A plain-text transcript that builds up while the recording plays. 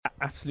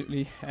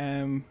absolutely.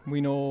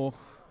 We know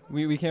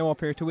we came up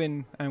here to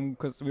win,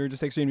 because we were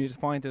just extremely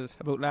disappointed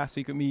about last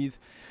week with Meath.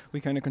 We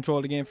kind of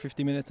controlled the game for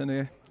 50 minutes and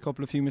a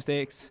few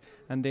mistakes,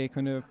 and they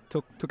kind of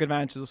took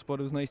advantage of us. But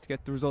it was nice to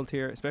get the result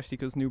here, especially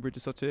because Newbridge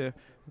is such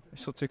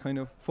a kind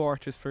of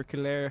fortress for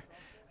Kildare,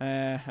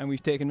 and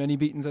we've taken many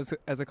beatings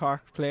as a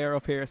Cork player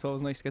up here, so it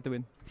was nice to get the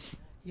win.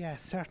 Yeah,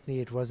 certainly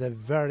it was a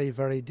very,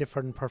 very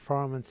different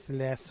performance to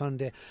last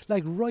Sunday.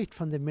 Like right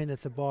from the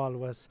minute the ball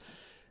was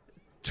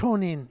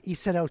thrown in, he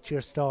set out to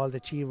your stall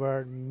that you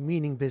were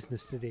meaning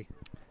business today.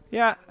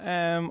 Yeah,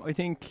 I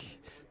think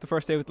the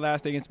first day with the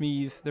last day against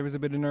Meath, there was a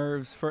bit of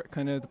nerves for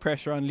kind of the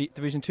pressure on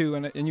Division 2,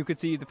 and you could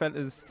see the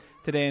fellas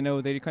today now,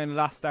 they kind of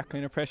lost that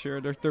kind of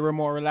pressure. They were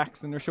more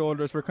relaxed, and their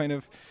shoulders were kind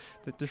of,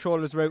 the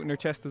shoulders were out and their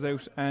chest was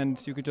out,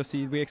 and you could just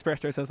see we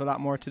expressed ourselves a lot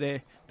more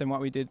today than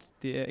what we did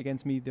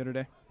against Meath the other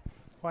day.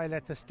 While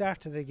at the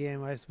start of the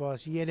game, I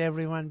suppose, you had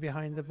everyone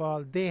behind the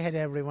ball, they had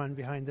everyone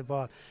behind the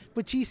ball,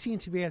 but you seem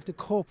to be able to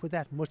cope with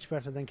that much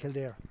better than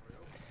Kildare.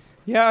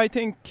 Yeah, I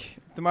think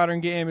the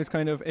modern game is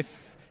kind of,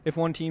 if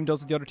one team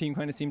does it, the other team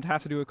kind of seem to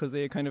have to do it because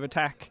they kind of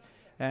attack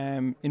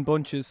in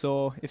bunches.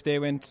 So if they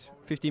went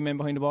 15 men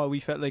behind the ball,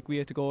 we felt like we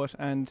had to go it,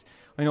 and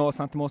I know it's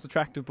not the most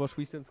attractive, but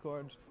we still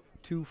scored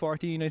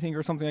 2-14, I think,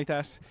 or something like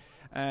that.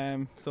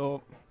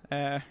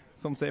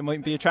 Some say it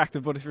mightn't be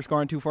attractive, but if you're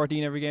scoring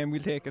 2-14 every game,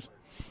 we'll take it.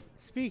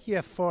 Speaking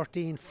of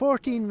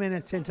 14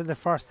 minutes into the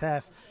first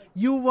half,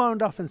 you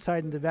wound up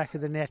inside in the back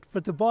of the net,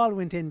 but the ball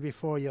went in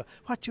before you.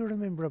 What do you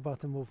remember about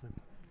the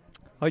movement?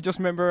 I just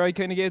remember I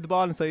kind of gave the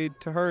ball inside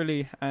to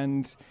Hurley,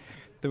 and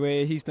the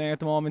way he's playing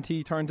at the moment,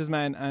 he turned his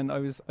man, and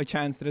I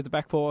chanced it at the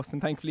back post,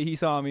 and thankfully he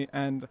saw me,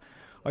 and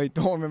I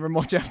don't remember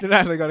much after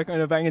that. I got a kind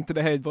of bang into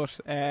the head, but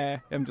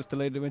I'm just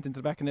delighted it went into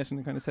the back of the net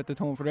and kind of set the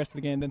tone for the rest of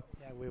the game then.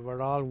 Yeah, we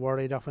were all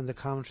worried up in the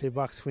commentary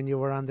box when you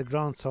were on the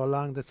ground so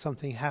long that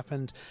something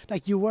happened.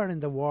 Like, you were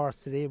in the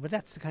wars today, but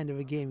that's the kind of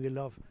a game you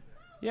love.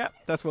 Yeah,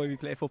 that's why we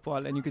play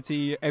football, and you could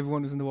see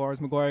everyone was in the wars.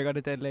 Maguire got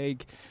a dead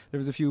leg, there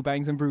was a few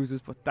bangs and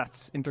bruises, but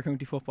that's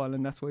inter-county football,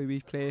 and that's why we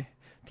play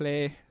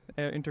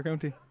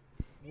inter-county.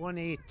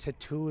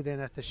 1-8-2 then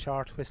at the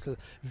short whistle,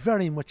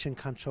 very much in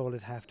control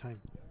at half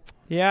time.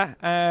 Yeah,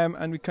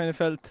 and we kind of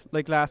felt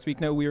like last week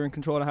now we were in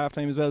control at half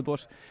time as well,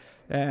 but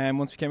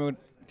once we came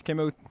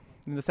out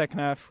in the second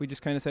half, we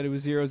just kind of said it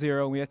was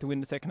 0-0 and we had to win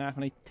the second half,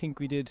 and I think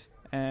we did.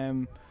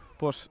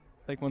 But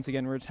like, once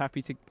again, we're just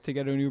happy to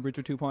get our Newbridge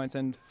with 2 points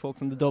and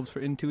focus on the dubs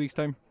in 2 weeks'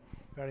 time.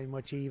 Very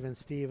much even,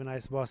 Stephen, I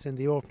suppose, in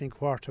the opening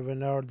quarter of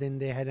an hour, then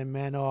they had a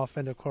man off,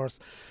 and of course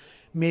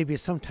maybe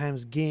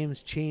sometimes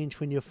games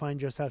change when you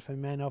find yourself a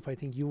man up. I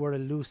think you were a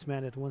loose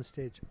man at one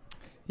stage.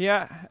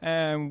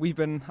 Yeah, we've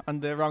been on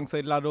the wrong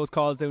side of a lot of those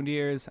calls down the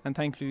years, and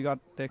thankfully we got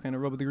the kind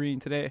of rub of the green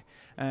today.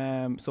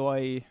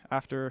 So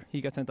after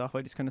he got sent off,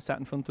 I just kind of sat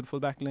in front of the full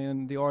back line,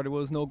 and the order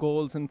was no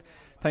goals, and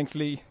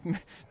thankfully,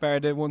 bar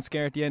the one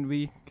scare at the end,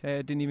 we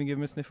didn't even give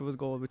him a sniff of his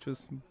goal, which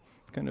is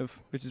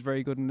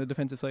very good on the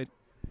defensive side.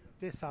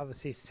 This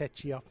obviously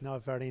sets you up now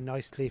very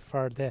nicely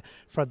for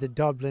the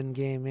Dublin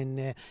game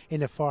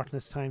in a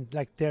fortnight's time.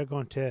 Like,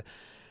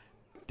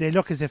 they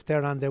look as if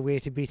they're on their way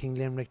to beating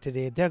Limerick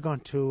today. They're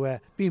going to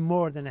be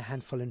more than a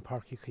handful in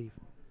Páirc Uí Chaoimh.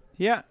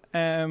 Yeah,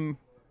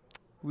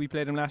 we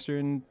played them last year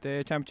in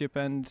the championship,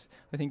 and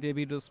I think they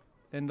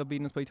ended up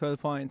beating us by 12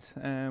 points.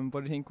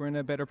 But I think we're in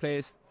a better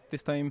place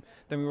this time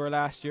than we were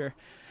last year.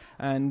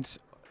 And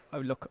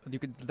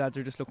the lads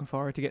are just looking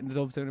forward to getting the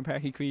dubs down in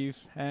Páirc Uí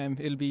Chaoimh.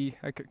 It'll be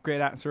a great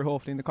atmosphere,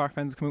 hopefully, and the Cork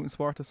fans come out and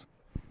support us.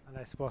 And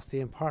I suppose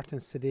the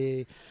importance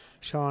today,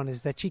 Sean,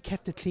 is that she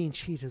kept a clean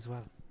sheet as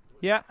well.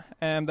 Yeah,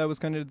 that was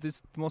kind of the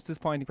most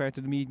disappointing part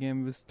of the Meath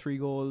game. It was 3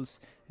 goals,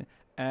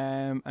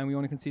 and we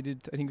only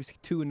conceded, I think it was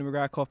 2 in the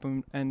McGrath Cup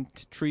and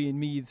 3 in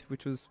Meath,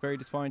 which was very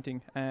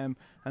disappointing. And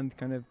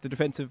kind of the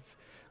defensive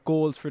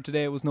goals for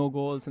today was no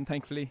goals, and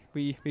thankfully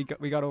we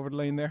got over the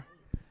line there.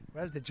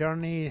 Well, the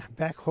journey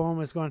back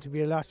home is going to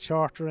be a lot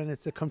shorter, and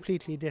it's a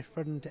completely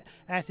different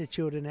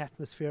attitude and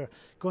atmosphere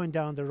going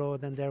down the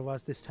road than there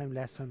was this time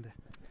last Sunday.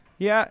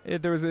 Yeah,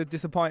 there was a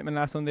disappointment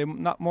last Sunday,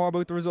 not more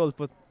about the result,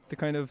 but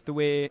the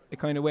way it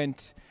kind of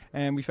went,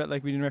 and we felt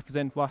like we didn't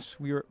represent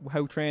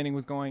how training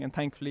was going, and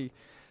thankfully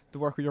the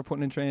work we were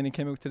putting in training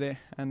came out today,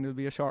 and it'll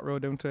be a short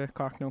road down to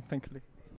Cork now, thankfully.